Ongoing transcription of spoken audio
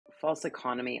false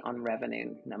economy on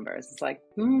revenue numbers. It's like,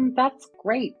 that's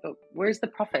great, but where's the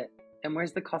profit and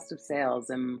where's the cost of sales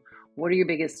and where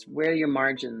are your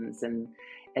margins? And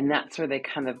that's where they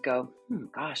kind of go,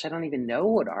 gosh, I don't even know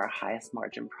what our highest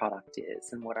margin product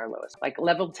is and what our lowest. Like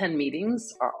level 10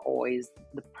 meetings are always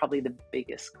probably the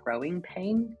biggest growing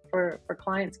pain for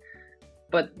clients.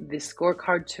 But the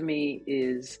scorecard to me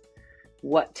is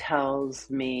what tells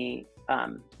me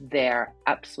they're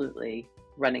absolutely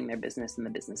running their business and the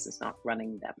business is not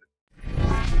running them.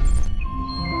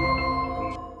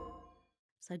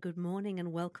 So good morning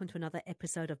and welcome to another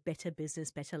episode of Better Business,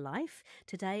 Better Life.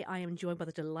 Today I am joined by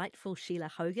the delightful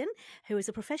Sheilah Hogan, who is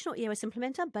a professional EOS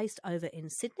implementer based over in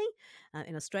Sydney,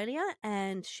 in Australia.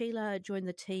 And Sheilah joined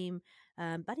the team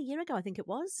about a year ago, I think it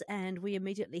was, and we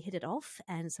immediately hit it off.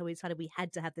 And so we decided we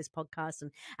had to have this podcast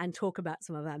and talk about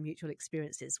some of our mutual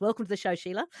experiences. Welcome to the show,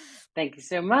 Sheilah. Thank you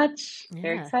so much. Yeah.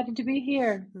 Very excited to be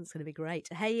here. It's going to be great.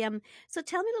 Hey, so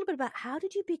tell me a little bit about how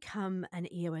did you become an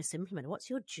EOS implementer? What's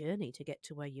your journey to get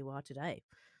to where you are today?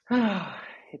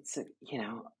 It's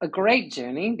a great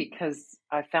journey because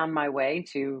I found my way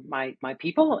to my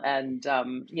people and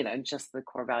just the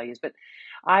core values. But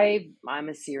I'm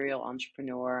a serial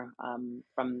entrepreneur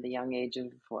from the young age of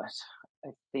I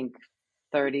think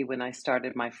 30 when I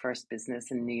started my first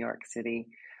business in New York City.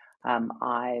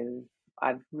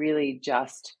 I've really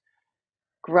just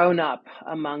grown up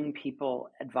among people,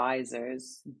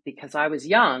 advisors, because I was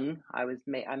young.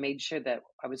 I made sure that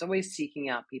I was always seeking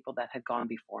out people that had gone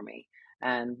before me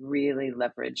and really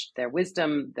leveraged their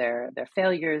wisdom, their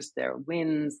failures, their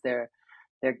wins, their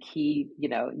key,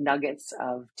 nuggets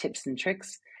of tips and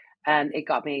tricks. And it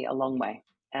got me a long way.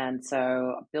 And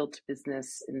so I built a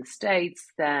business in the States.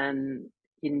 Then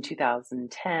in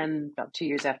 2010, about 2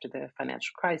 years after the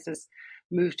financial crisis,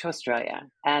 moved to Australia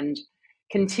and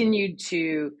continued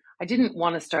to, I didn't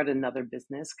want to start another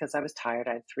business because I was tired.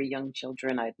 I had 3 young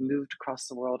children. I'd moved across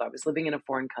the world. I was living in a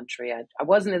foreign country. I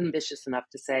wasn't ambitious enough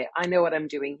to say, I know what I'm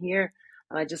doing here.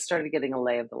 And I just started getting a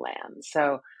lay of the land.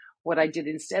 So what I did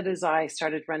instead is I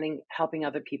started helping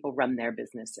other people run their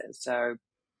businesses. So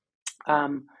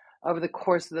over the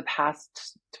course of the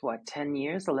past, 10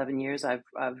 years, 11 years, I've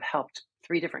helped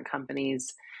 3 different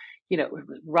companies,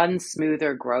 run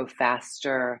smoother, grow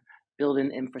faster, build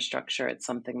an infrastructure. It's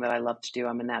something that I love to do.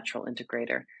 I'm a natural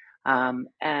integrator.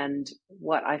 And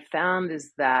what I found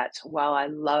is that while I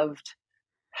loved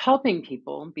helping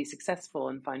people be successful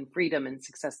and find freedom and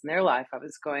success in their life, I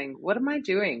was going, what am I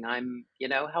doing? I'm,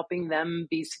 helping them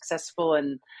be successful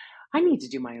and I need to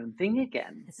do my own thing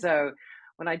again. So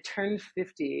when I turned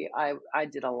 50, I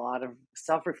did a lot of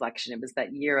self-reflection. It was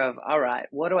that year of, all right,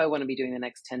 what do I want to be doing the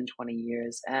next 10, 20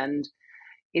 years? And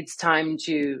it's time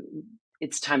to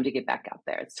get back out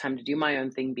there. It's time to do my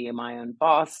own thing, be my own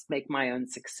boss, make my own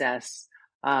success.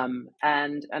 And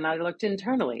I looked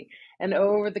internally. And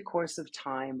over the course of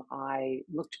time, I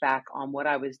looked back on what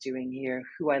I was doing here,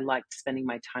 who I liked spending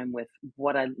my time with,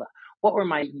 what were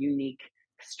my unique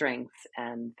strengths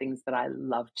and things that I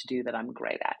love to do that I'm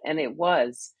great at. And it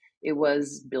was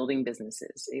building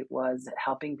businesses. It was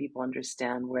helping people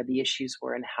understand where the issues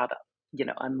were and how to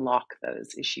unlock those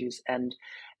issues and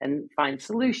find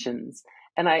solutions.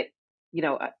 And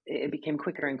it became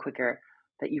quicker and quicker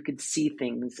that you could see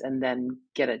things and then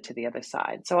get it to the other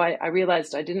side. So I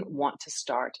realized I didn't want to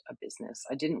start a business.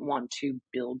 I didn't want to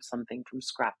build something from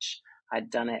scratch. I'd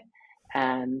done it.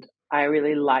 And I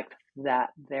really liked that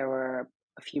there were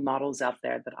a few models out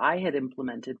there that I had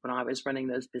implemented when I was running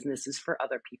those businesses for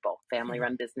other people,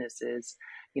 family-run businesses,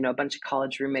 a bunch of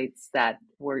college roommates that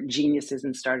were geniuses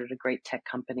and started a great tech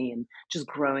company and just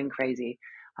growing crazy.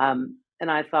 And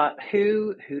I thought,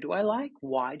 who do I like?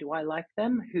 Why do I like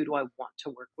them? Who do I want to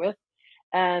work with?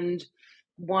 And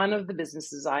one of the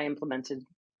businesses I implemented,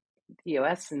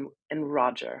 EOS and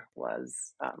Roger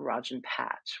and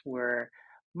Patch were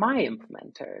my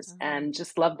implementers and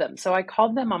just loved them. So I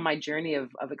called them on my journey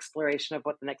of exploration of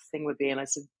what the next thing would be. And I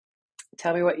said,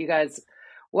 tell me what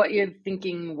you're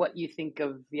thinking, what you think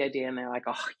of the idea. And they're like,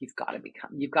 oh, you've got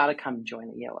to come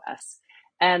join EOS.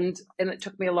 And it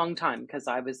took me a long time because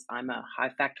I'm a high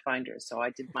fact finder. So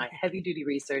I did my heavy duty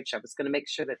research. I was going to make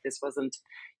sure that this wasn't,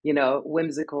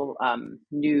 whimsical,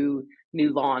 new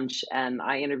launch. And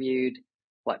I interviewed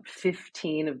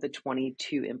 15 of the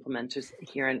 22 implementers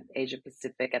here in Asia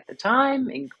Pacific at the time,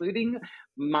 including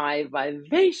my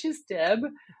vivacious Deb,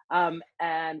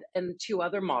 and 2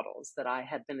 other models that I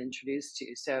had been introduced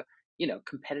to. So,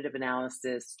 competitive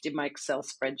analysis, did my Excel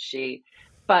spreadsheet,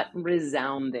 but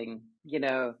resounding,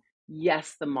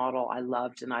 yes, the model I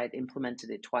loved and I had implemented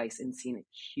it twice and seen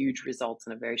huge results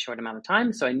in a very short amount of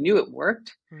time. So I knew it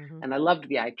worked and I loved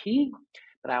the IP.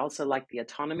 but I also liked the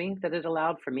autonomy that it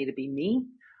allowed for me to be me.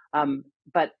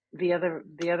 But the other,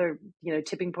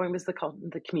 tipping point was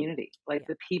the community, like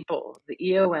the people. The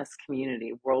EOS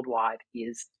community worldwide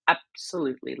is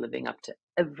absolutely living up to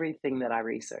everything that I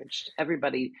researched.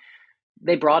 Everybody,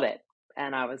 they brought it,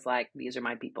 and I was like, these are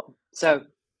my people. So,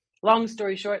 long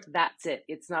story short, that's it.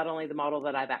 It's not only the model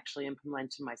that I've actually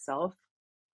implemented myself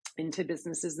into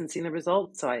businesses and seen the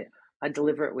results. So I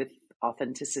deliver it with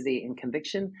authenticity and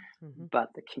conviction, but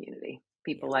the community,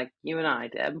 people like you and I,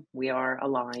 Deb, we are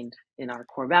aligned in our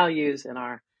core values and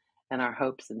our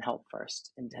hopes and help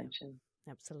first intention.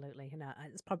 Absolutely.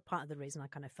 It's probably part of the reason I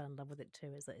kind of fell in love with it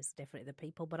too, is that it's definitely the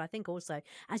people. But I think also,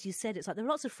 as you said, it's like there are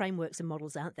lots of frameworks and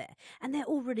models out there, and they're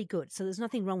all really good. So there's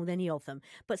nothing wrong with any of them.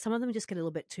 But some of them just get a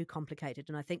little bit too complicated.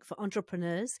 And I think for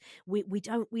entrepreneurs, we need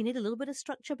a little bit of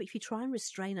structure. But if you try and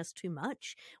restrain us too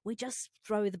much, we just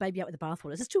throw the baby out with the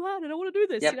bathwater. It's too hard. I don't want to do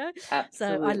this. Yep,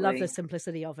 absolutely. So I love the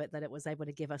simplicity of it, that it was able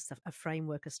to give us a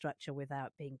framework, a structure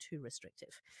without being too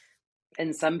restrictive.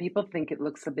 And some people think it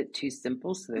looks a bit too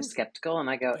simple, so they're skeptical. And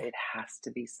I go, it has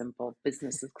to be simple.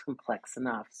 Business is complex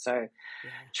enough. So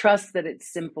trust that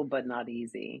it's simple, but not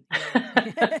easy.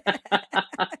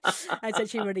 It's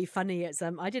actually really funny.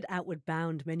 I did Outward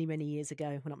Bound many, many years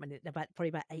ago. Well, not many, probably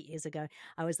about 8 years ago.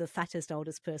 I was the fattest,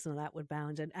 oldest person on Outward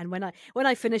Bound. And when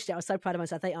I finished it, I was so proud of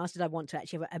myself. They asked, did I want to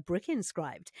actually have a brick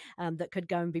inscribed that could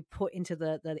go and be put into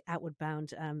the Outward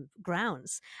Bound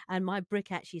grounds. And my brick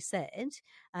actually said,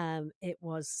 it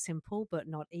was simple but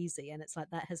not easy, and it's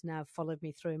like that has now followed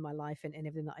me through my life and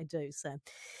everything that I do. So,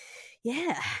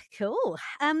 yeah, cool.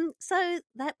 So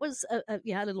that was a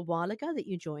little while ago that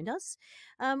you joined us.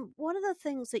 What are the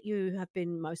things that you have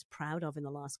been most proud of in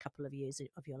the last couple of years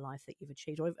of your life that you've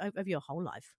achieved, or of your whole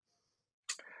life?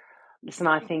 Listen,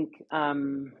 I think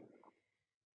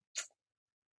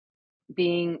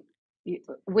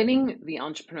winning the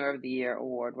Entrepreneur of the Year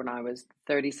award when I was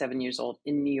 37 years old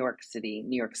in New York City,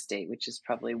 New York State, which is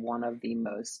probably one of the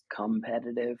most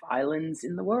competitive islands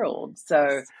in the world.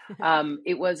 So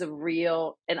it was a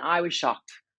real, and I was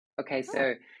shocked. Okay,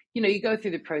 so you go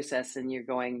through the process and you're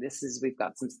going, we've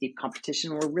got some steep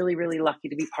competition. We're really, really lucky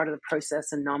to be part of the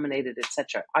process and nominated,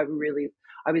 etc.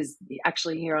 I was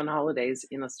actually here on holidays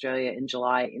in Australia in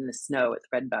July in the snow at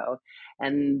Threadbow,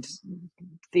 and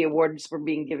the awards were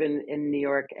being given in New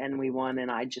York, and we won. And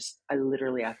I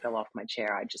literally fell off my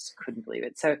chair. I just couldn't believe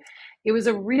it. So it was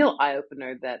a real eye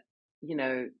opener that,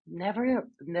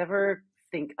 never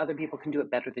think other people can do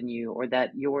it better than you, or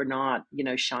that you're not,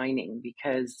 shining,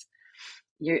 because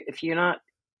if you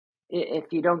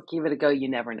don't give it a go, you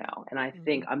never know. And I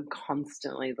think I'm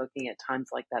constantly looking at times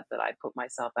like that I put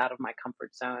myself out of my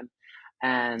comfort zone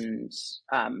and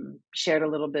shared a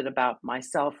little bit about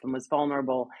myself and was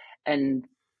vulnerable, and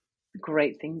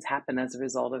great things happen as a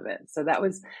result of it. So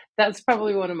that's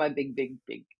probably one of my big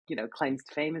claims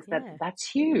to fame, is that's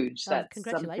huge. That's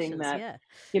something that,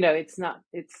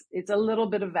 it's a little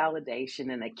bit of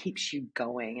validation, and it keeps you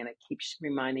going, and it keeps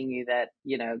reminding you that,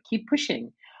 keep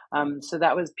pushing. So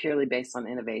that was purely based on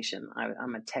innovation.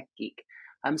 I'm a tech geek.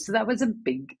 So that was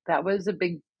a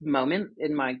big moment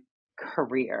in my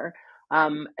career.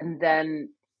 And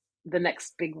then the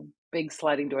next big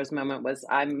sliding doors moment was,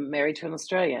 I'm married to an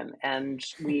Australian, and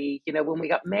we, when we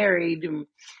got married,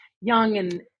 young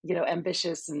and,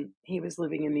 ambitious, and he was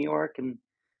living in New York, and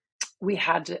we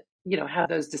had to, have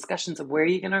those discussions of where are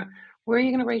you going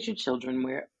to raise your children?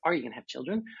 Where are you going to have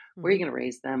children? Where are you going to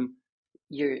raise them?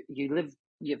 You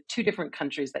have two different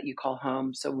countries that you call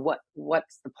home. So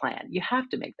what's the plan? You have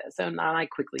to make this. And I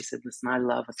quickly said, listen, I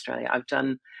love Australia. I've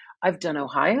done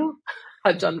Ohio.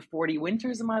 I've done 40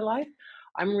 winters in my life.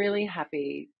 I'm really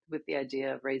happy with the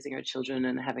idea of raising our children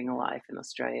and having a life in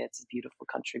Australia. It's a beautiful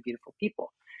country, beautiful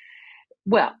people.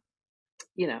 Well,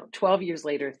 12 years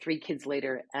later, 3 kids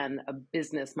later, and a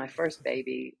business, my first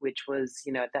baby, which was,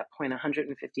 at that point,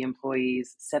 150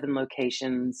 employees, 7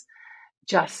 locations,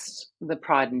 just the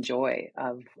pride and joy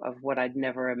of what I'd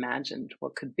never imagined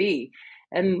what could be.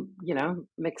 And,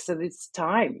 Mick said, it's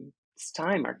time.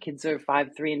 Our kids are 5,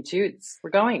 3, and 2. We're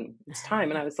going. It's time.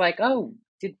 And I was like, oh,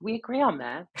 did we agree on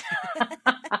that?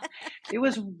 It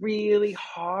was really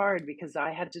hard, because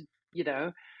I had to,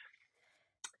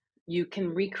 you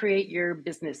can recreate your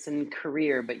business and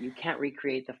career, but you can't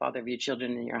recreate the father of your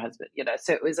children and your husband,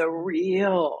 So it was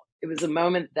a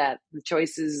moment that the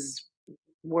choices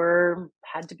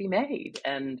had to be made.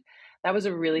 And that was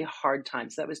a really hard time.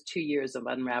 So that was 2 years of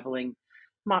unraveling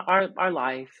our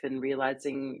life, and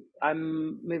realizing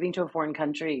I'm moving to a foreign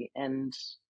country, and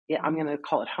I'm going to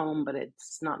call it home, but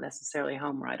it's not necessarily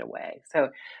home right away. So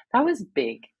that was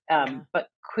big. But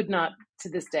could not, to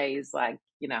this day, is like,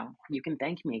 you can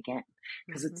thank me again.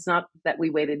 Because Mm-hmm. it's not that we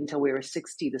waited until we were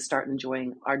 60 to start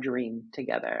enjoying our dream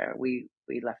together. We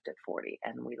left at 40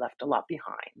 and we left a lot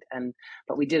behind.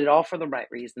 But we did it all for the right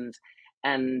reasons.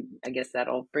 And I guess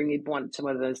that'll bring me to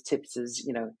one of those tips is,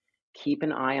 keep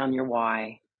an eye on your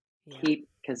why. Yeah.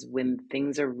 Because when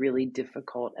things are really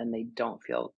difficult and they don't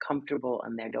feel comfortable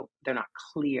and they're not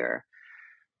clear,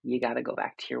 you got to go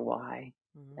back to your why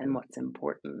and Mm-hmm. what's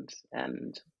important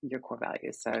and your core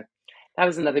values. So that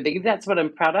was another big, that's what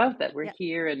I'm proud of, that we're Yep.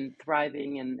 here and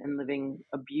thriving and living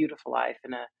a beautiful life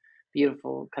in a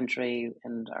beautiful country,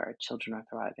 and our children are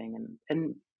thriving.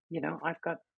 And I've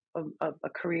got a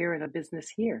career and a business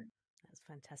here. That's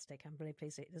fantastic. I'm really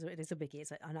pleased. It is a biggie.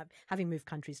 And having moved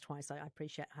countries twice, I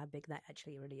appreciate how big that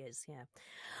actually really is. Yeah.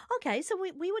 Okay, so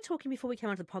we were talking before we came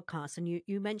onto the podcast, and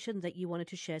you mentioned that you wanted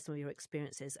to share some of your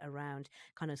experiences around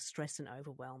kind of stress and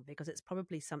overwhelm, because it's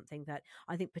probably something that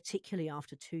I think, particularly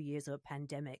after 2 years of a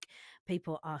pandemic,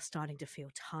 people are starting to feel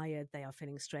tired. They are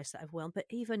feeling stressed, overwhelmed. But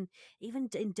even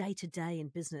in day to day in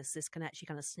business, this can actually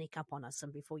kind of sneak up on us,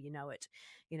 and before you know it,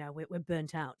 we're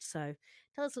burnt out. So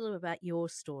tell us a little bit about your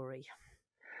story.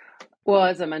 Well,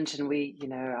 as I mentioned,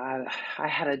 I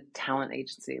had a talent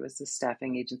agency. It was a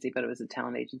staffing agency, but it was a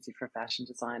talent agency for fashion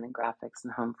design and graphics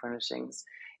and home furnishings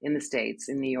in the States,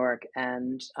 in New York.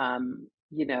 And,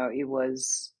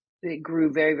 it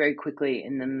grew very, very quickly.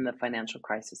 And then the financial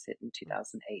crisis hit in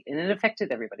 2008, and it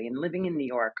affected everybody. And living in New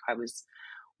York,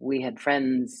 we had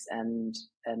friends and,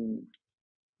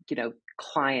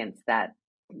 clients that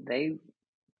they,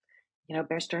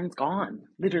 Bear Stearns gone.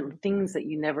 Literally Mm-hmm. things that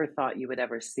you never thought you would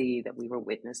ever see that we were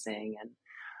witnessing.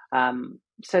 And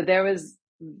so there was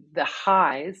the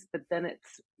highs, but then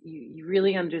you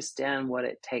really understand what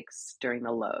it takes during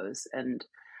the lows. And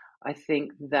I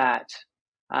think that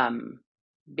um,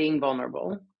 being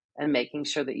vulnerable and making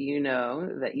sure that you know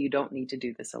that you don't need to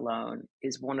do this alone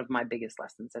is one of my biggest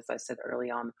lessons. As I said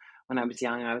early on, when I was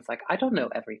young, I was like, I don't know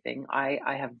everything. I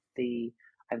have the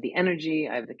energy,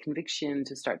 I have the conviction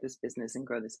to start this business and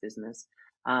grow this business.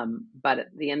 But at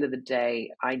the end of the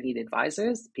day, I need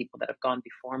advisors, people that have gone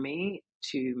before me,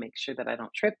 to make sure that I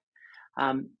don't trip.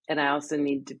 And I also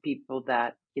need people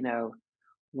that,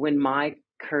 when my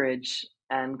courage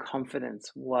and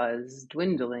confidence was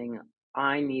dwindling,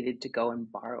 I needed to go and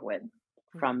borrow it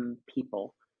from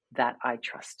people that I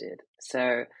trusted.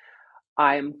 So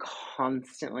I'm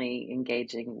constantly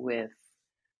engaging with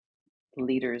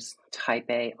leaders, type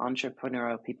A,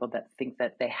 entrepreneurial people that think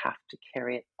that they have to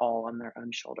carry it all on their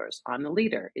own shoulders. I'm the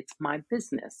leader. It's my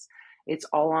business. It's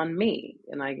all on me.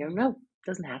 And I go, Mm-hmm. no, it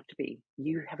doesn't have to be.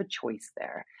 You have a choice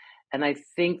there. And I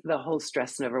think the whole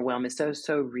stress and overwhelm is so,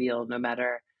 so real, no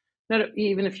matter, not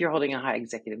even if you're holding a high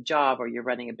executive job or you're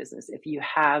running a business. If you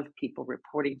have people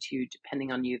reporting to you,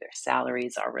 depending on you, their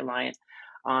salaries are reliant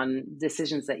on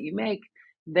decisions that you make,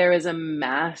 there is a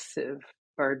massive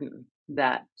burden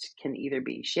that can either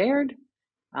be shared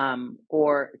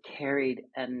or carried,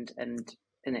 and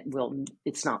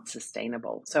it's not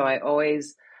sustainable. So I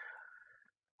always,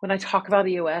 when I talk about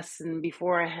EOS, and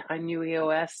before I knew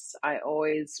EOS, I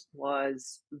always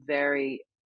was very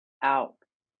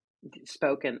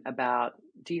outspoken about,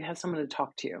 do you have someone to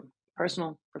talk to?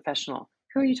 Personal, professional.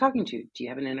 Who are you talking to? Do you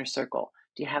have an inner circle?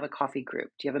 Do you have a coffee group?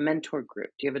 Do you have a mentor group?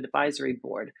 Do you have an advisory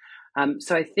board?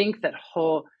 So I think that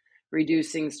whole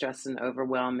reducing stress and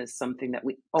overwhelm is something that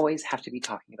we always have to be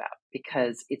talking about,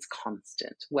 because it's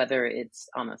constant, whether it's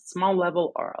on a small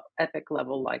level or an epic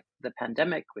level like the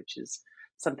pandemic, which is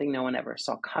something no one ever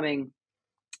saw coming.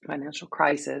 Financial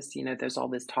crisis, there's all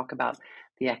this talk about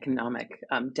the economic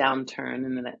downturn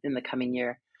in the coming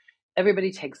year.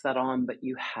 Everybody takes that on, but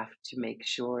you have to make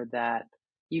sure that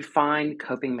you find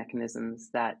coping mechanisms,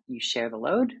 that you share the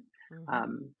load,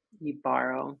 Mm-hmm. you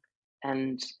borrow,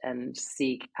 and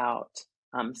seek out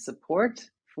support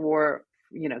for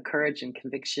courage and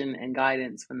conviction and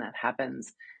guidance when that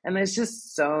happens. And there's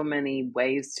just so many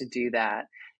ways to do that.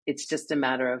 It's just a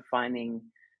matter of finding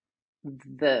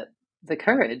the the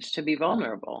courage to be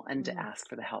vulnerable and to Mm-hmm. ask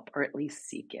for the help, or at least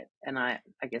seek it. And I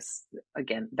guess,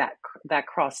 again, that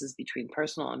crosses between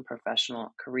personal and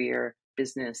professional, career,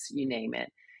 business, you name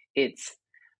it. It's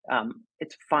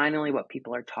finally what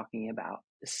people are talking about,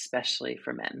 especially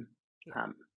for men. Yeah.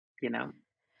 um, you know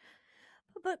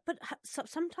So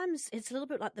sometimes it's a little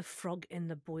bit like the frog in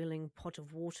the boiling pot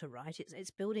of water, right? It's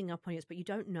building up on you, but you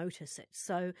don't notice it.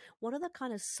 So, what are the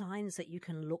kind of signs that you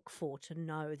can look for to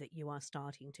know that you are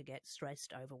starting to get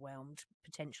stressed, overwhelmed,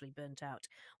 potentially burnt out?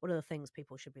 What are the things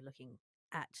people should be looking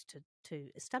at to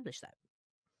establish that?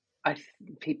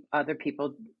 other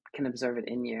people can observe it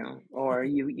in you, or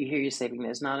you hear you saying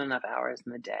there's not enough hours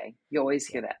in the day. You always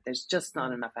hear that there's just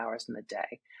not enough hours in the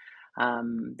day.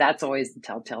 That's always the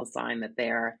telltale sign that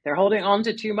they're holding on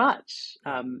to too much.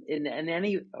 In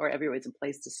any or every way, it's a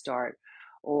place to start.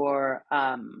 Or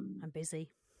I'm busy.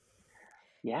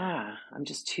 Yeah, I'm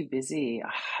just too busy.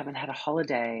 I haven't had a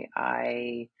holiday.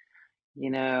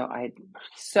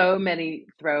 So many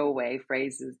throwaway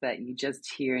phrases that you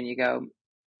just hear and you go,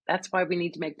 that's why we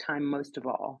need to make time most of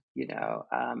all.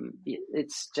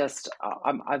 It's just,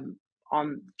 I'm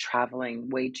on traveling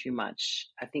way too much.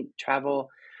 I think travel,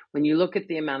 when you look at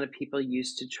the amount of people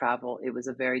used to travel, it was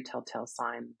a very telltale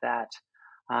sign that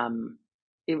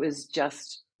it was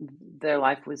just their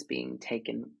life was being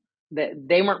taken. That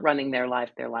they weren't running their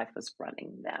life was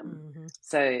running them.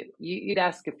 So you'd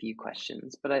ask a few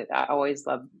questions, but I always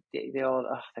love the old,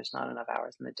 there's not enough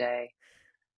hours in the day.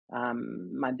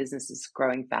 My business is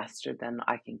growing faster than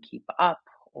I can keep up,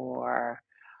 or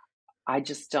I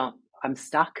just don't, I'm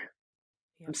stuck.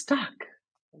 I'm stuck.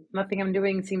 Nothing I'm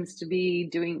doing seems to be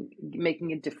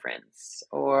making a difference.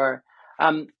 Or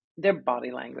their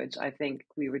body language. I think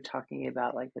we were talking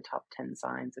about like the top 10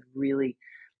 signs of really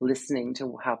listening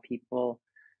to how people,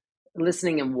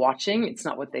 listening and watching. It's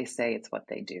not what they say, it's what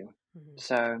they do.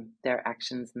 So their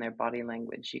actions and their body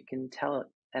language, you can tell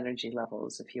energy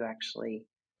levels if you actually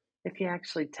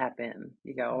tap in.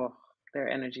 You go, their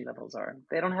energy levels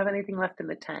they don't have anything left in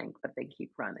the tank, but they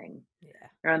keep running.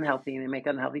 They're unhealthy and they make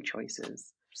unhealthy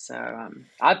choices. So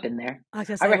I've been there. I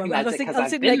recognize it because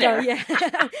I've been there.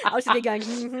 I was sitting there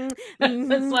going,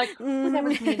 It's like, that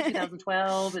was me in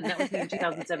 2012 and that was me in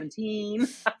 2017.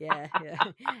 Yeah.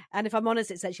 And if I'm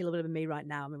honest, it's actually a little bit of me right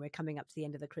now. I mean, we're coming up to the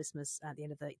end of the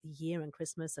end of the year and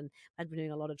Christmas, and I've been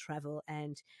doing a lot of travel,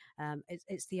 and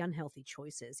it's the unhealthy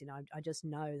choices. I just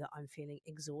know that I'm feeling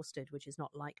exhausted, which is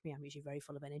not like me. I'm usually very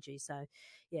full of energy. So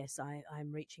yes,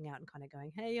 I'm reaching out and kind of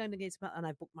going, hey, and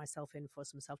I booked myself in for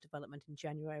some self-development in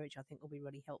January, which I think will be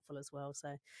really helpful as well.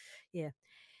 So, yeah.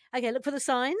 Okay, look for the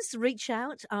signs, reach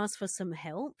out, ask for some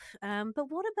help. But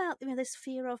what about, this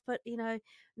fear of,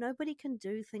 nobody can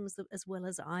do things as well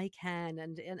as I can.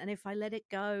 And if I let it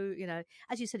go,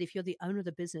 as you said, if you're the owner of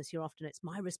the business, it's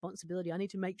my responsibility. I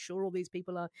need to make sure all these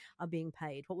people are being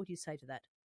paid. What would you say to that?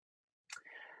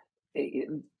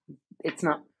 It's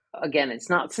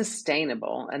not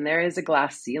sustainable, and there is a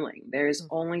glass ceiling. There's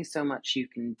only so much you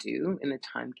can do in the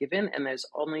time given, and there's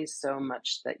only so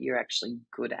much that you're actually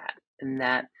good at. And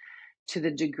that, to the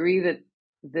degree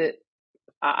that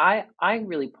I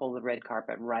really pull the red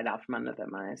carpet right out from under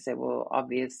them, and I say, well,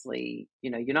 obviously,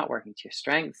 you're not working to your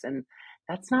strengths, and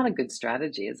that's not a good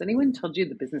strategy. Has anyone told you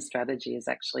the business strategy is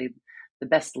actually the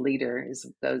best leader is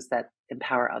those that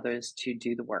empower others to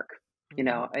do the work?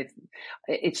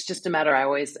 It's just a matter. I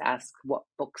always ask what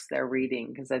books they're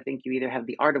reading, because I think you either have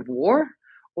The Art of War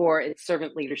or it's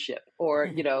servant leadership, or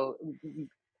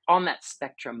on that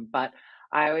spectrum. But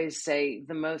I always say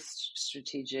the most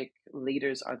strategic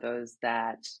leaders are those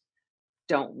that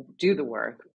don't do the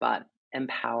work, but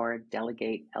empower,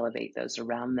 delegate, elevate those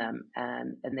around them,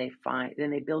 and they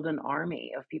build an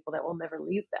army of people that will never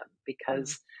leave them,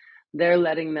 because they're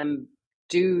letting them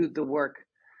do the work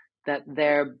that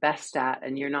they're best at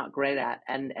and you're not great at,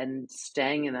 and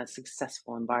staying in a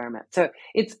successful environment. So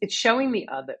it's it's shedding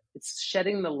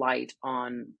the light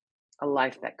on a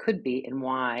life that could be, and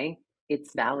why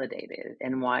it's validated,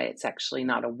 and why it's actually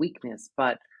not a weakness,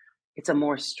 but it's a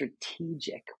more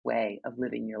strategic way of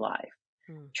living your life.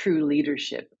 True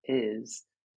leadership is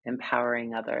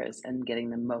empowering others and getting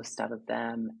the most out of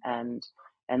them, and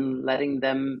letting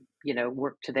them,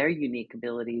 work to their unique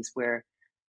abilities where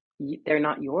they're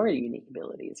not your unique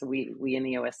abilities. We in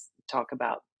EOS talk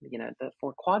about, the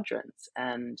 4 quadrants,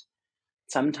 and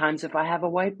sometimes if I have a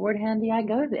whiteboard handy, I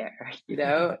go there.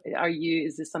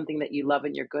 Is this something that you love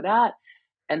and you're good at?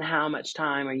 And how much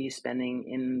time are you spending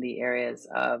in the areas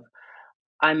of,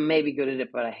 I'm maybe good at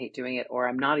it, but I hate doing it, or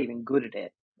I'm not even good at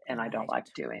it and I don't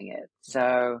like doing it.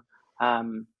 So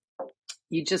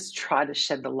you just try to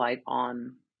shed the light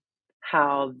on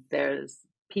how there's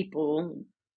people,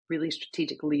 really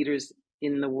strategic leaders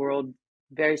in the world,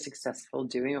 very successful,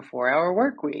 doing a 4-hour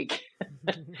work week.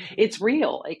 It's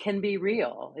real. It can be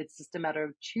real. It's just a matter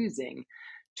of choosing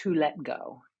to let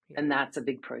go. And that's a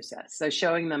big process. So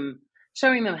showing them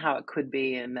how it could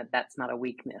be, and that that's not a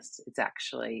weakness. It's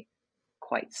actually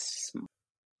quite smart.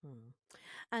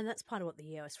 And that's part of what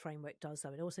the EOS framework does,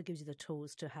 though. It also gives you the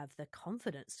tools to have the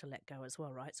confidence to let go as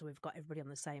well, right? So we've got everybody on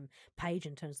the same page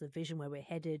in terms of the vision, where we're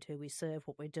headed, who we serve,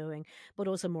 what we're doing, but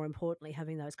also more importantly,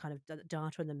 having those kind of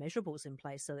data and the measurables in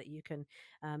place so that you can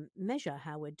measure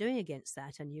how we're doing against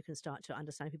that, and you can start to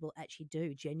understand people actually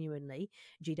do genuinely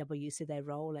GWC their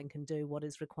role and can do what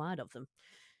is required of them.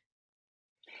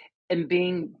 And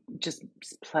being just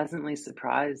pleasantly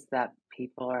surprised that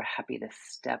people are happy to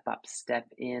step up, step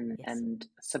in, Yes. and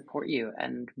support you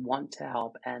and want to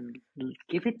help and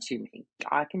give it to me.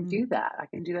 I can Mm. do that. I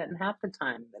can do that in half the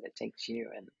time that it takes you.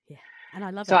 And Yeah. And I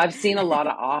love so it. I've seen a lot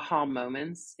of aha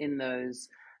moments in the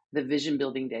vision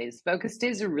building days. Focus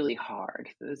days are really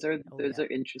hard. Oh, Those yeah. are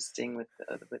interesting with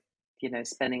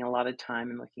spending a lot of time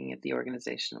and looking at the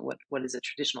organizational, what is a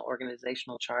traditional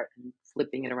organizational chart, and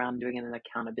flipping it around, doing it an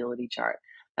accountability chart.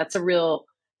 That's a real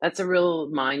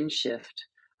mind shift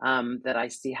that I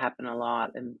see happen a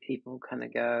lot, and people kind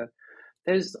of go,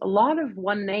 there's a lot of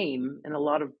one name in a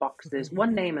lot of boxes. There's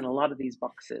one name in a lot of these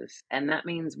boxes. And that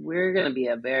means we're going to be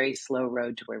a very slow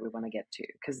road to where we want to get to,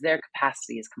 because their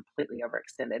capacity is completely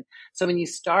overextended. So when you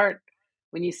start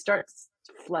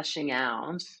fleshing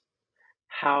out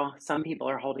how some people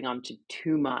are holding on to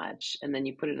too much, and then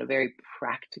you put it in a very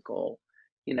practical,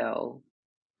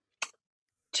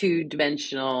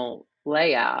 two-dimensional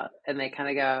layout, and they kind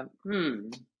of go,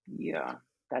 yeah,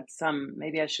 that's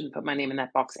maybe I shouldn't put my name in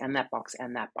that box and that box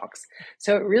and that box.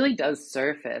 So it really does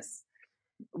surface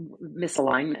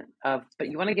misalignment of, but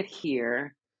Yeah. you want to get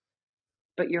here,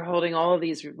 but you're holding all of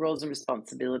these roles and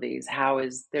responsibilities.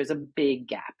 There's a big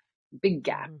gap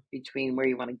Mm-hmm. between where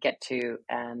you want to get to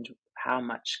and how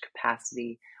much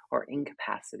capacity or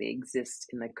incapacity exists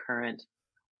in the current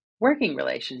working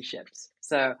relationships.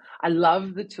 So I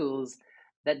love the tools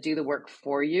that do the work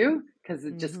for you, because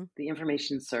it just, Mm-hmm. the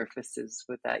information surfaces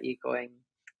without you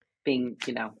being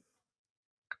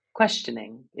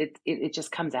questioning. It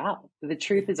just comes out. The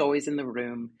truth Yeah. is always in the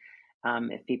room,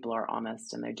 if people are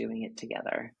honest and they're doing it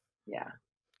together. Yeah.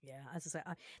 Yeah, as I say,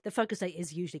 the focus day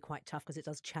is usually quite tough because it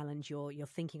does challenge your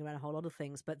thinking around a whole lot of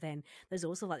things. But then there's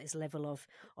also like this level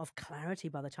of clarity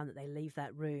by the time that they leave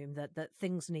that room, that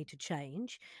things need to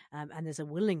change, and there's a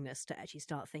willingness to actually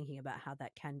start thinking about how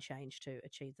that can change to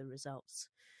achieve the results.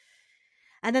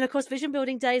 And then, of course, vision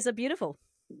building days are beautiful.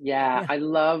 Yeah, Yeah. I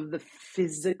love the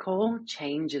physical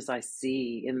changes I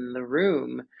see in the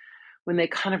room when they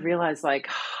kind of realize, like,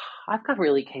 I've got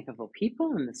really capable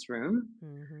people in this room,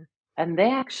 Mm-hmm. and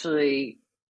they actually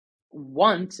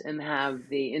want and have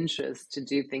the interest to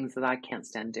do things that I can't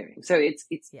stand doing. So it's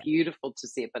Yeah. beautiful to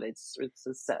see it, but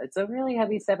it's a really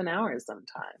heavy 7 hours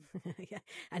sometimes. Yeah,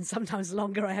 and sometimes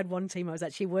longer. I had one team I was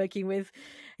actually working with.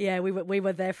 Yeah, we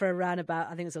were there for around about, I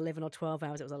think it was 11 or 12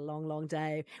 hours. It was a long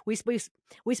day.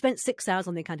 We spent 6 hours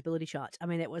on the accountability chart. I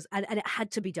mean, it was, and it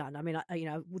had to be done. I mean,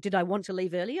 did I want to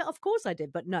leave earlier? Of course I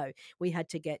did, but no, we had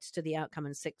to get to the outcome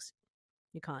in 6.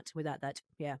 You can't without that.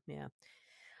 Yeah, yeah.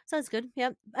 Sounds good.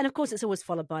 Yeah. And of course, it's always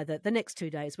followed by the next 2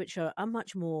 days, which are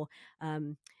much more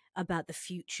about the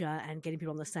future and getting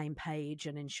people on the same page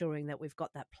and ensuring that we've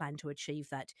got that plan to achieve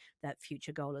that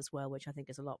future goal as well, which I think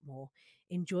is a lot more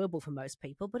enjoyable for most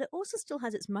people. But it also still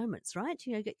has its moments, right?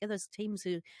 You get those teams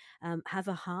who have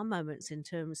aha moments in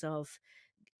terms of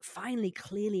finally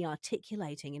clearly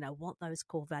articulating, what those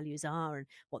core values are and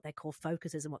what their core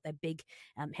focus is and what their big,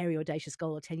 hairy, audacious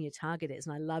goal or 10-year target is.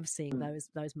 And I love seeing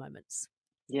those moments.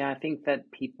 Yeah, I think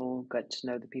that people get to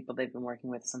know the people they've been working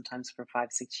with sometimes for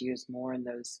 5-6 years more in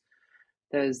those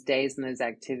days and those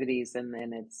activities, and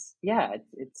then it's a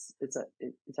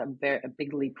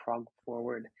big leapfrog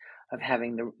forward of Yeah.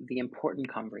 having the important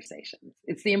conversations.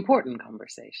 It's the important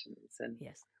conversations, and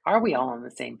Yes. are we all on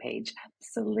the same page?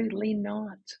 Absolutely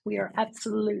not. We are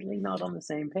absolutely not on the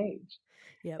same page,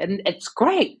 Yep. and it's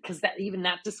great because that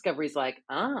discovery is like,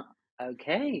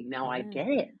 okay, now I Yeah. get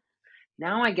it.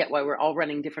 Now I get why we're all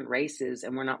running different races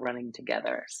and we're not running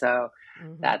together. So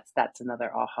Mm-hmm. that's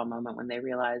another aha moment when they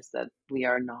realize that we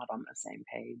are not on the same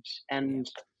page. Yep.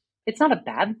 And it's not a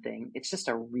bad thing. It's just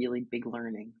a really big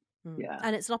learning. Mm. Yeah.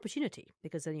 And it's an opportunity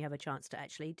because then you have a chance to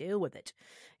actually deal with it.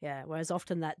 Yeah. Whereas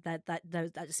often that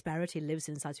disparity lives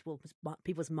inside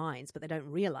people's minds, but they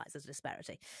don't realize there's a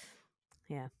disparity.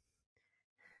 Yeah.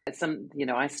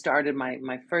 I started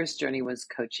my first journey was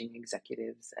coaching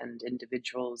executives and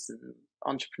individuals and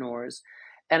entrepreneurs.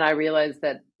 And I realized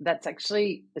that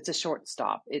it's a short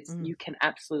stop. Mm. You can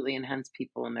absolutely enhance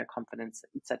people and their confidence,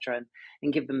 etc.,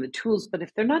 and give them the tools. But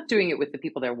if they're not doing it with the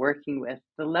people they're working with,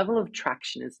 the level of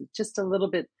traction is just a little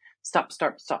bit stop,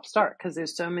 start, stop, start, because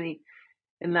there's so many.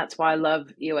 And that's why I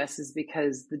love EOS, is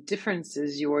because the difference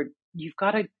is you've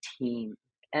got a team.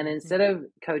 And instead of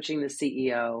coaching the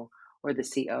CEO or the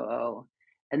COO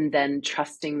and then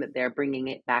trusting that they're bringing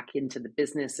it back into the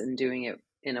business and doing it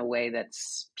in a way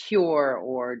that's pure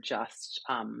or just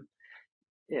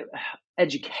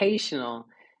educational,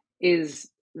 it's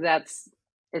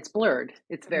blurred.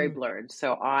 It's very blurred.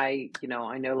 So I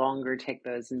no longer take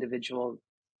those individual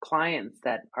clients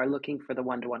that are looking for the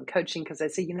one-to-one coaching, because I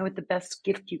say, you know what, the best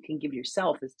gift you can give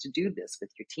yourself is to do this with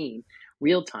your team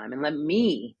real time, and let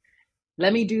me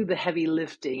do the heavy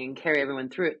lifting and carry everyone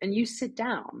through it. And you sit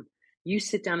down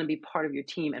and be part of your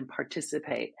team and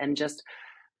participate and just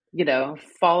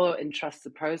follow and trust the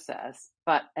process.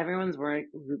 But everyone's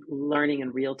learning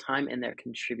in real time, and they're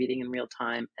contributing in real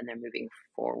time, and they're moving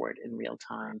forward in real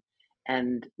time.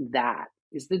 And that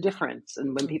is the difference.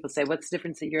 And when people say, what's the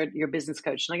difference that you're a business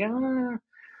coach? And I go,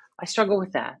 I struggle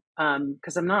with that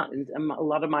because I'm not. And a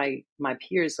lot of my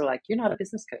peers are like, you're not a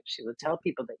business coach. You will tell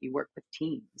people that you work with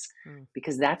teams,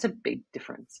 because that's a big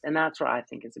difference. And that's what I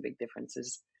think is a big difference,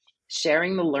 is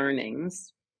sharing the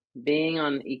learnings, being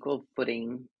on equal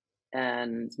footing,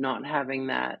 and not having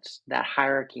that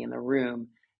hierarchy in the room,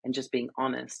 and just being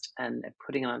honest and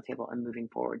putting it on the table and moving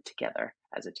forward together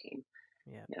as a team.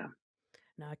 Yeah.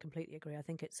 No, I completely agree. I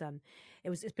think it's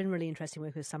been really interesting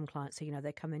working with some clients who,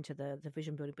 they come into the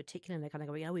vision building particularly, and they kind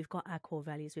of go, we've got our core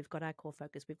values, we've got our core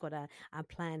focus, we've got our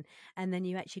plan. And then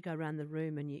you actually go around the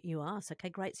room and you ask, okay,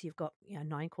 great. So you've got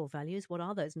 9 core values. What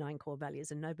are those 9 core values?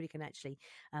 And nobody can actually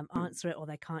answer it, or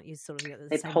they can't use sort of the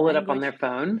they same pull it language. up on their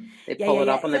phone. They pull it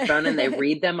up on their phone and they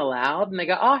read them aloud, and they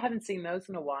go, oh, I haven't seen those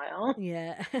in a while.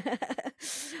 Yeah.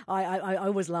 I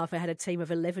always laugh. I had a team of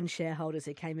 11 shareholders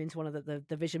who came into one of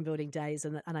the vision building days,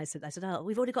 and I said, oh,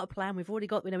 we've already got a plan. We've already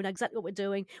got, we know exactly what we're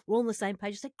doing. We're all on the same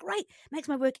page. I said, great, makes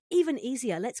my work even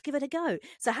easier. Let's give it a go.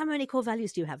 So how many core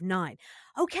values do you have? 9.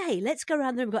 Okay, let's go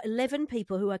around there. We've got 11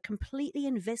 people who are completely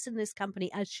invested in this company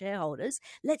as shareholders.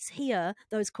 Let's hear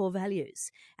those core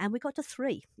values. And we got to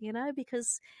 3,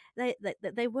 because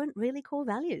they weren't really core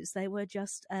values. They were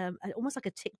just almost like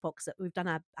a tick box that we've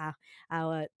done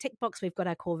our tick box. We've got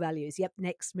our core values. Yep.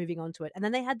 Next, moving on to it. And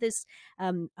then they had this,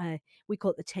 we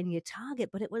call it the 10-year target,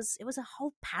 but it was a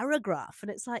whole paragraph. And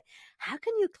it's like, how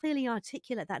can you clearly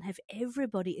articulate that and have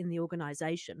everybody in the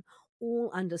organization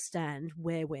all understand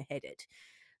where we're headed?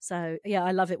 So yeah,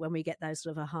 I love it when we get those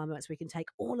sort of aha moments. We can take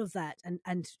all of that and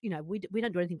we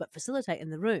don't do anything but facilitate in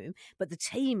the room, but the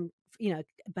team,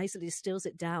 basically distills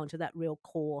it down to that real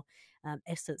core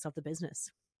essence of the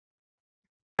business.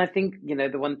 I think,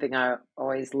 the one thing I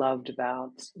always loved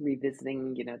about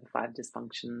revisiting, the 5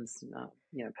 dysfunctions,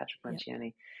 Patrick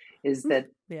Lencioni, is that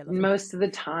most of the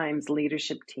times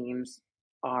leadership teams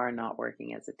are not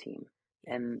working as a team.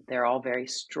 And they're all very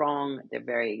strong. They're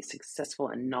very successful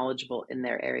and knowledgeable in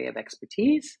their area of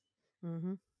expertise.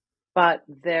 But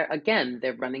they're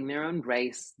running their own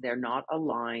race. They're not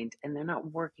aligned, and they're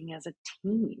not working as a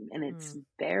team. And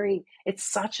it's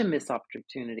such a missed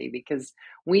opportunity, because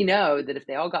we know that if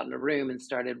they all got in a room and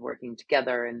started working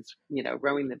together and,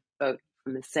 rowing the boat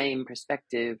from the same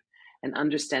perspective and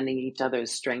understanding each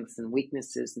other's strengths and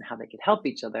weaknesses and how they could help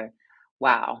each other,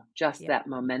 wow, just that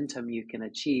momentum you can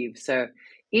achieve. So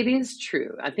it is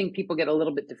true. I think people get a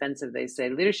little bit defensive. They say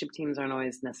leadership teams aren't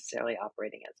always necessarily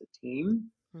operating as a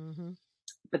team.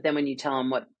 But then when you tell them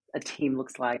what a team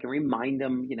looks like and remind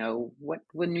them,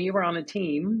 when you were on a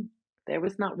team, there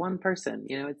was not one person.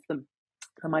 It's the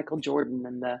Michael Jordan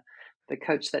and the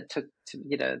coach that took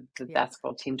the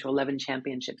basketball team to 11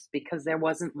 championships, because there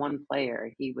wasn't one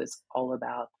player. He was all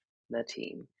about the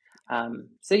team.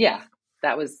 So yeah,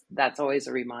 that's always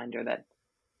a reminder that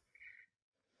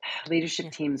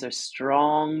leadership teams are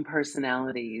strong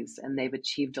personalities, and they've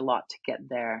achieved a lot to get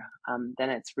there. Then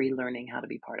it's relearning how to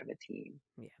be part of a team.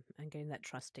 Yeah, and getting that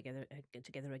trust together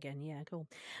again. Yeah, cool.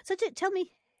 So tell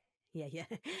me, do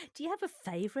you have a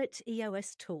favorite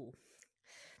EOS tool?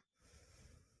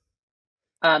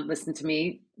 Listen to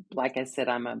me. Like I said,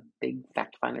 I'm a big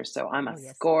fact finder, so I'm a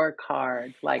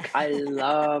scorecard. Like I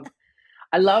love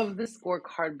the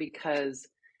scorecard, because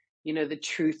the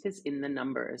truth is in the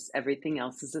numbers. Everything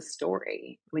else is a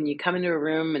story. When you come into a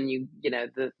room and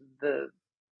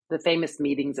the famous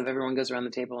meetings of everyone goes around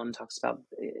the table and talks about,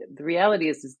 the reality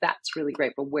is that's really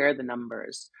great, but where are the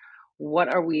numbers?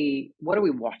 What are we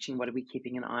watching? What are we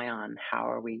keeping an eye on? How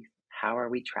are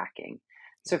we tracking?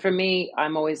 So for me,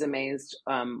 I'm always amazed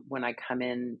when I come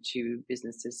into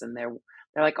businesses and they're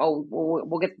like, oh,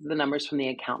 we'll get the numbers from the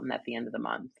accountant at the end of the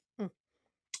month.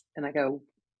 And I go,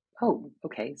 oh,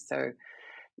 okay. So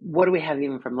what do we have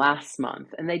even from last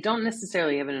month? And they don't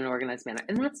necessarily have it in an organized manner.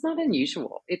 And that's not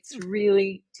unusual. It's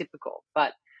really typical.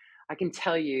 But I can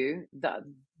tell you that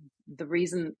the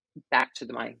reason, back to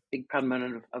my big proud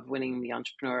moment of winning the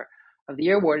Entrepreneur of the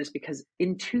Year award, is because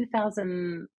in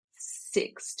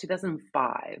 2006,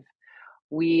 2005,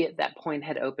 we at that point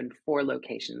had opened 4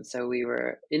 locations. So we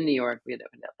were in New York, we had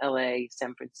opened LA,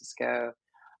 San Francisco,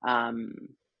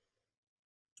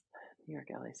 New York,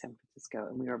 LA, San Francisco,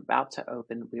 and we were about to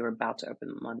open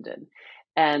London.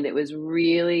 And it was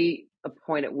really a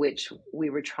point at which we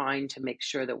were trying to make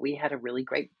sure that we had a really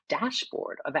great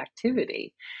dashboard of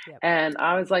activity. Yep. And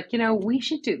I was like, we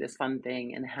should do this fun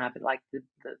thing and have it like the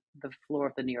floor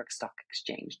of the New York Stock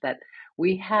Exchange, that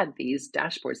we had these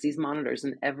dashboards, these monitors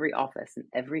in every office, and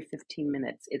every 15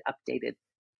 minutes it updated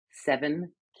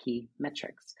 7 key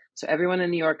metrics. So everyone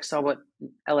in New York saw what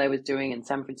LA was doing and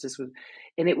San Francisco,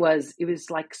 and it was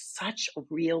like such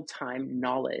real-time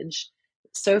knowledge,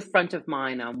 so front of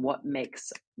mind on what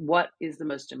is the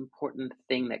most important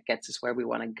thing that gets us where we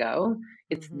want to go.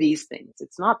 It's these things.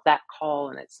 It's not that call,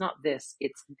 and it's not this.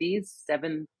 It's these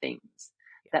 7 things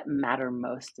that matter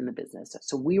most in the business.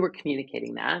 So we were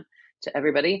communicating that to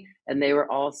everybody, and they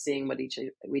were all seeing what each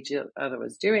other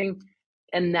was doing.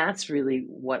 And that's really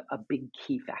what a big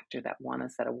key factor that won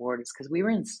us that award is, because we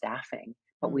were in staffing,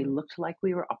 but we looked like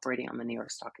we were operating on the New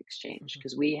York Stock Exchange,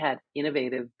 because we had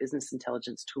innovative business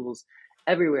intelligence tools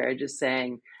everywhere, just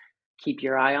saying, keep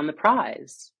your eye on the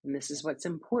prize, and this is what's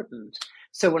important.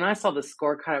 So when I saw the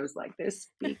scorecard, I was like, they're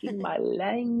speaking my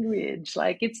language.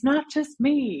 Like, it's not just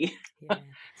me. Yeah.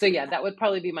 So yeah, that would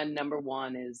probably be my number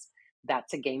one, is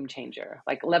that's a game changer.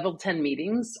 Like, level 10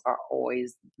 meetings are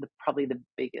always probably the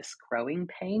biggest growing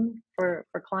pain for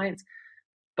clients.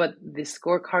 But the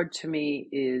scorecard to me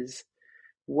is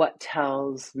what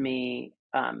tells me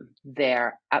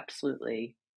they're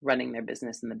absolutely running their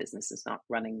business and the business is not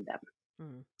running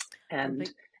them.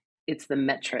 And it's the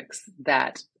metrics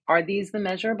that are these the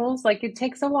measurables? Like, it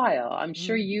takes a while. I'm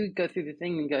sure you go through the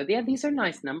thing and go, yeah, these are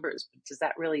nice numbers, but does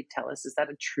that really tell us? Is that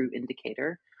a true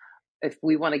indicator? If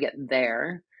we want to get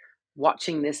there,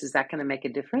 watching this, is that going to make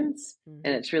a difference?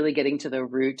 And it's really getting to the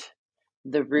root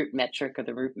metric or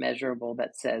the root measurable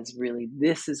that says, really,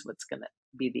 this is what's going to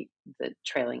be the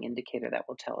trailing indicator that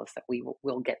will tell us that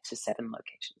we'll get to 7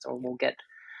 locations, or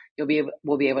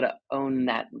we'll be able to own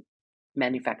that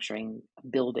manufacturing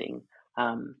building.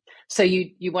 So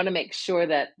you want to make sure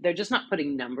that they're just not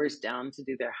putting numbers down to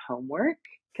do their homework,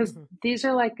 because these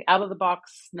are like out of the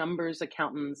box numbers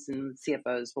accountants and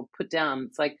CFOs will put down.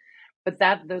 It's like, but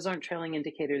those aren't trailing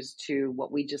indicators to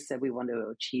what we just said we want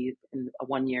to achieve in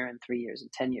 1 year and 3 years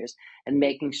and 10 years, and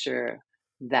making sure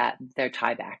that they're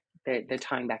tying back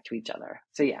to each other.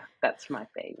 So yeah, that's my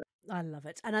favorite. I love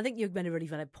it. And I think you've made a really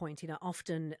valid point.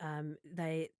 Often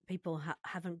people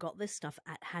haven't got this stuff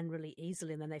at hand really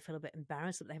easily, and then they feel a bit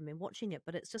embarrassed that they haven't been watching it.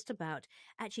 But it's just about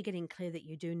actually getting clear that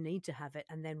you do need to have it,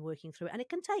 and then working through it. And it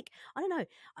can take,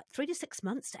 3 to 6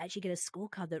 months to actually get a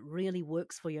scorecard that really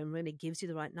works for you and really gives you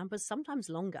the right numbers, sometimes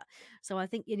longer. So I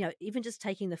think, even just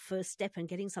taking the first step and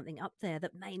getting something up there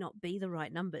that may not be the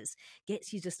right numbers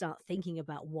gets you to start thinking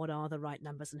about what are the right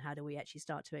numbers and how do we actually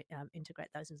start to integrate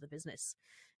those into the business.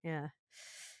 Yeah.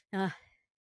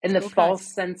 And the false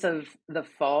sense of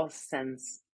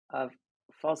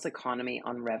false economy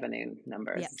on revenue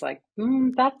numbers. It's like,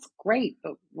 that's great,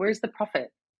 but where's the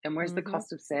profit, and where's the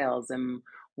cost of sales, and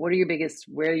where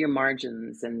are your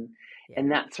margins? And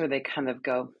that's where they kind of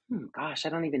go, gosh, I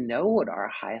don't even know what our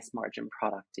highest margin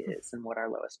product is and what our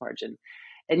lowest margin.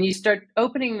 And you start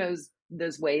opening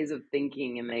those ways of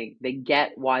thinking, and they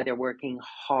get why they're working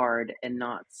hard and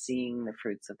not seeing the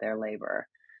fruits of their labor.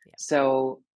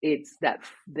 So it's that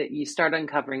you start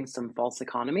uncovering some false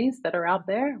economies that are out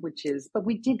there, which is, but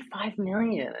we did 5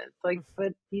 million. It's like,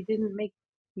 but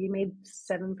you made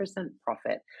 7%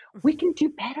 profit. We can do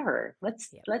better.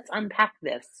 Let's unpack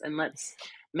this, and let's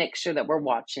make sure that we're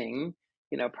watching,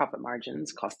 profit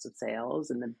margins, cost of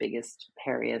sales, and the biggest,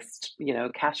 hairiest,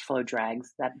 cash flow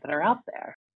drags that are out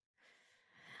there.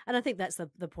 And I think that's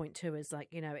the point too, is like,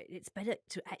 it's better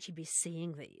to actually be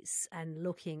seeing these and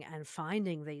looking and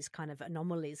finding these kind of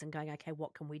anomalies and going, okay,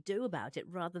 what can we do about it,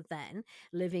 rather than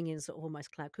living in sort of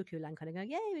almost cloud cuckoo land, kind of going,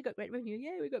 yay, we got great revenue.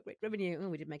 Yay, we got great revenue. Oh,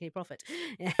 we didn't make any profit.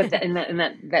 But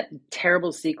that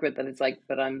terrible secret that it's like,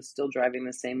 but I'm still driving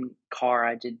the same car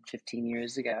I did 15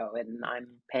 years ago, and I'm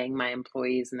paying my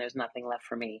employees, and there's nothing left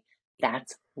for me.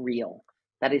 That's real.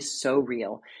 That is so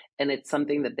real. And it's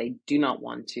something that they do not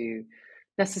want to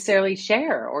necessarily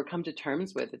share or come to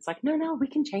terms with. It's like, no, we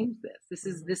can change this.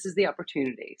 This is the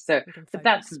opportunity. So, but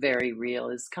that's very real,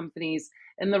 is companies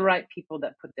and the right people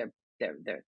that put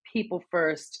their people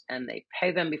first, and they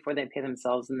pay them before they pay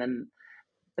themselves,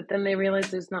 but then they realize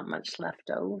there's not much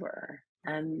left over.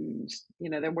 and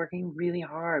they're working really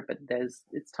hard, but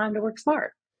it's time to work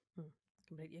smart. Mm,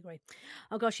 completely agree.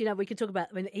 Oh gosh, we could talk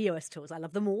about the EOS tools. I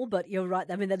love them all, but you're right.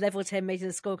 I mean, the level 10 meeting,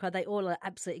 the scorecard, they all are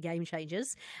absolutely game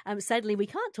changers. Sadly, we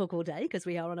can't talk all day because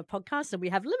we are on a podcast and we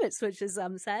have limits, which is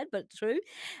sad but true.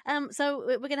 So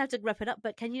we're going to have to wrap it up.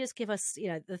 But can you just give us,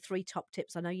 the 3 top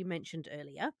tips? I know you mentioned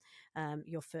earlier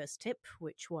your first tip,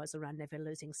 which was around never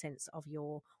losing sense of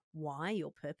your why,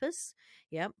 your purpose.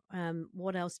 Yeah.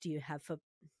 What else do you have for?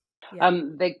 Yeah.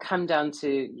 They come down to,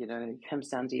 it comes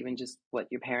down to even just what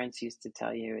your parents used to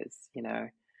tell you is,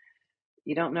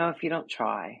 you don't know if you don't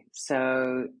try.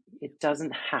 So it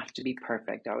doesn't have to be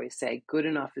perfect. I always say good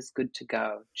enough is good to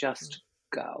go. Just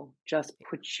go. Just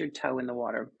put your toe in the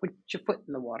water. Put your foot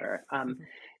in the water.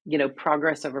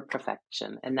 Progress over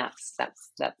perfection, and that's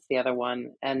the other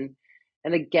one. And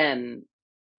again,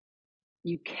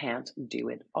 you can't do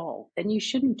it all, and you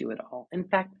shouldn't do it all. In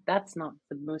fact, that's not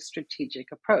the most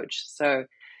strategic approach. So,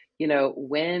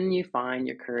 when you find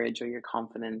your courage or your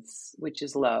confidence, which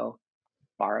is low,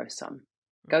 borrow some.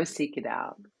 Go seek it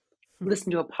out.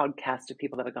 Listen to a podcast of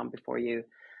people that have gone before you.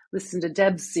 Listen to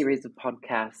Deb's series of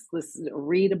podcasts.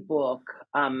 Read a book.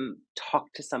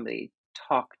 Talk to somebody.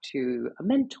 Talk to a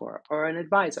mentor or an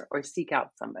advisor, or seek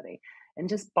out somebody and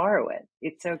just borrow it.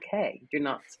 It's okay. You're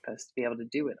not supposed to be able to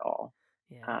do it all.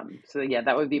 Yeah.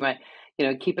 That would be my,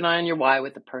 keep an eye on your why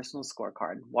with a personal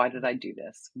scorecard. Why did I do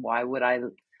this? Why would I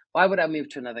move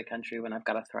to another country when I've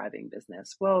got a thriving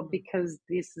business? Well, because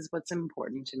this is what's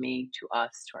important to me, to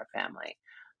us, to our family.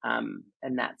 And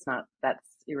that's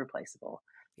irreplaceable.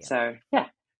 Yep. So yeah,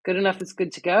 good enough is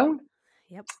good to go.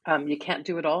 Yep. You can't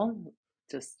do it all.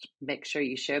 Just make sure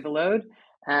you share the load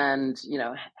and,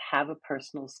 have a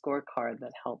personal scorecard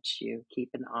that helps you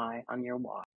keep an eye on your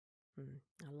why.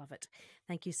 I love it.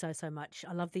 Thank you so much.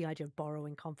 I love the idea of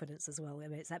borrowing confidence as well. I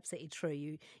mean, it's absolutely true.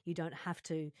 You don't have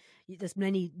to. There's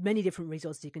many different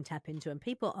resources you can tap into, and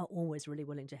people are always really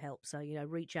willing to help. So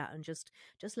reach out and just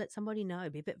let somebody know.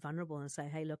 Be a bit vulnerable and say,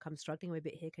 "Hey, look, I'm struggling a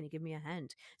bit here. Can you give me a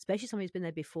hand?" Especially somebody who's been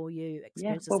there before you,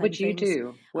 experienced the What same would you things.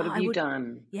 do? What have you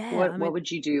done? Yeah. What would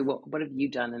you do? What have you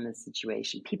done in this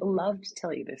situation? People love to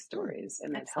tell you their stories,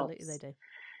 and it absolutely, helps. they do.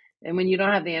 And when you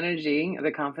don't have the energy or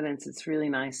the confidence, it's really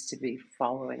nice to be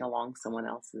following along someone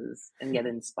else's and get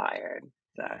inspired.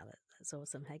 So. Yeah, that's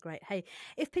awesome. Hey, great. Hey,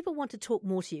 if people want to talk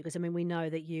more to you, because we know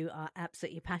that you are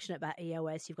absolutely passionate about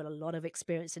EOS. You've got a lot of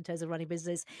experience in terms of running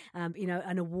business,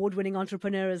 an award-winning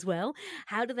entrepreneur as well.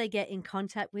 How do they get in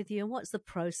contact with you, and what's the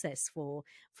process for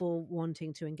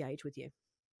wanting to engage with you?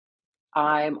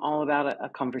 I'm all about a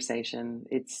conversation.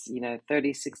 It's,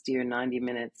 30, 60, or 90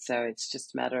 minutes. So it's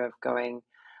just a matter of going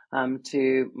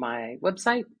to my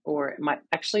website, or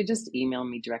actually just email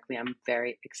me directly. I'm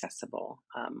very accessible.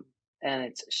 And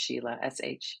it's Sheilah,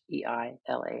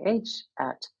 SHEILAH,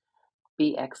 at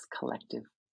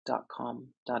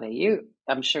bxcollective.com.au.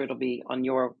 I'm sure it'll be on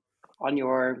your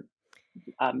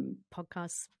Podcast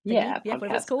thingy? yeah, Yeah,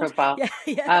 whatever it's podcast called. profile.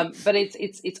 Yeah. But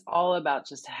it's all about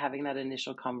just having that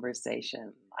initial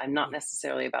conversation. I'm not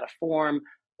necessarily about a form.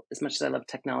 As much as I love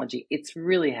technology, it's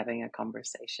really having a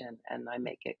conversation, and I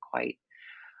make it quite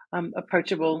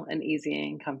approachable and easy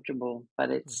and comfortable.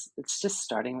 But it's just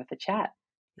starting with a chat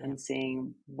and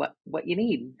seeing what you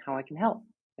need, how I can help,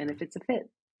 and if it's a fit.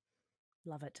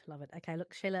 Love it. Love it. Okay,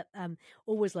 look, Sheilah,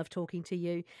 always love talking to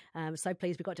you. So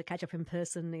pleased we got to catch up in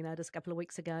person, just a couple of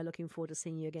weeks ago. Looking forward to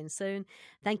seeing you again soon.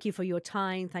 Thank you for your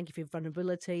time. Thank you for your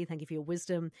vulnerability. Thank you for your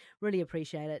wisdom. Really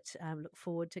appreciate it. Look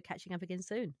forward to catching up again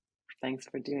soon. Thanks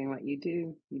for doing what you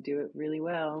do. You do it really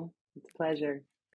well. It's a pleasure.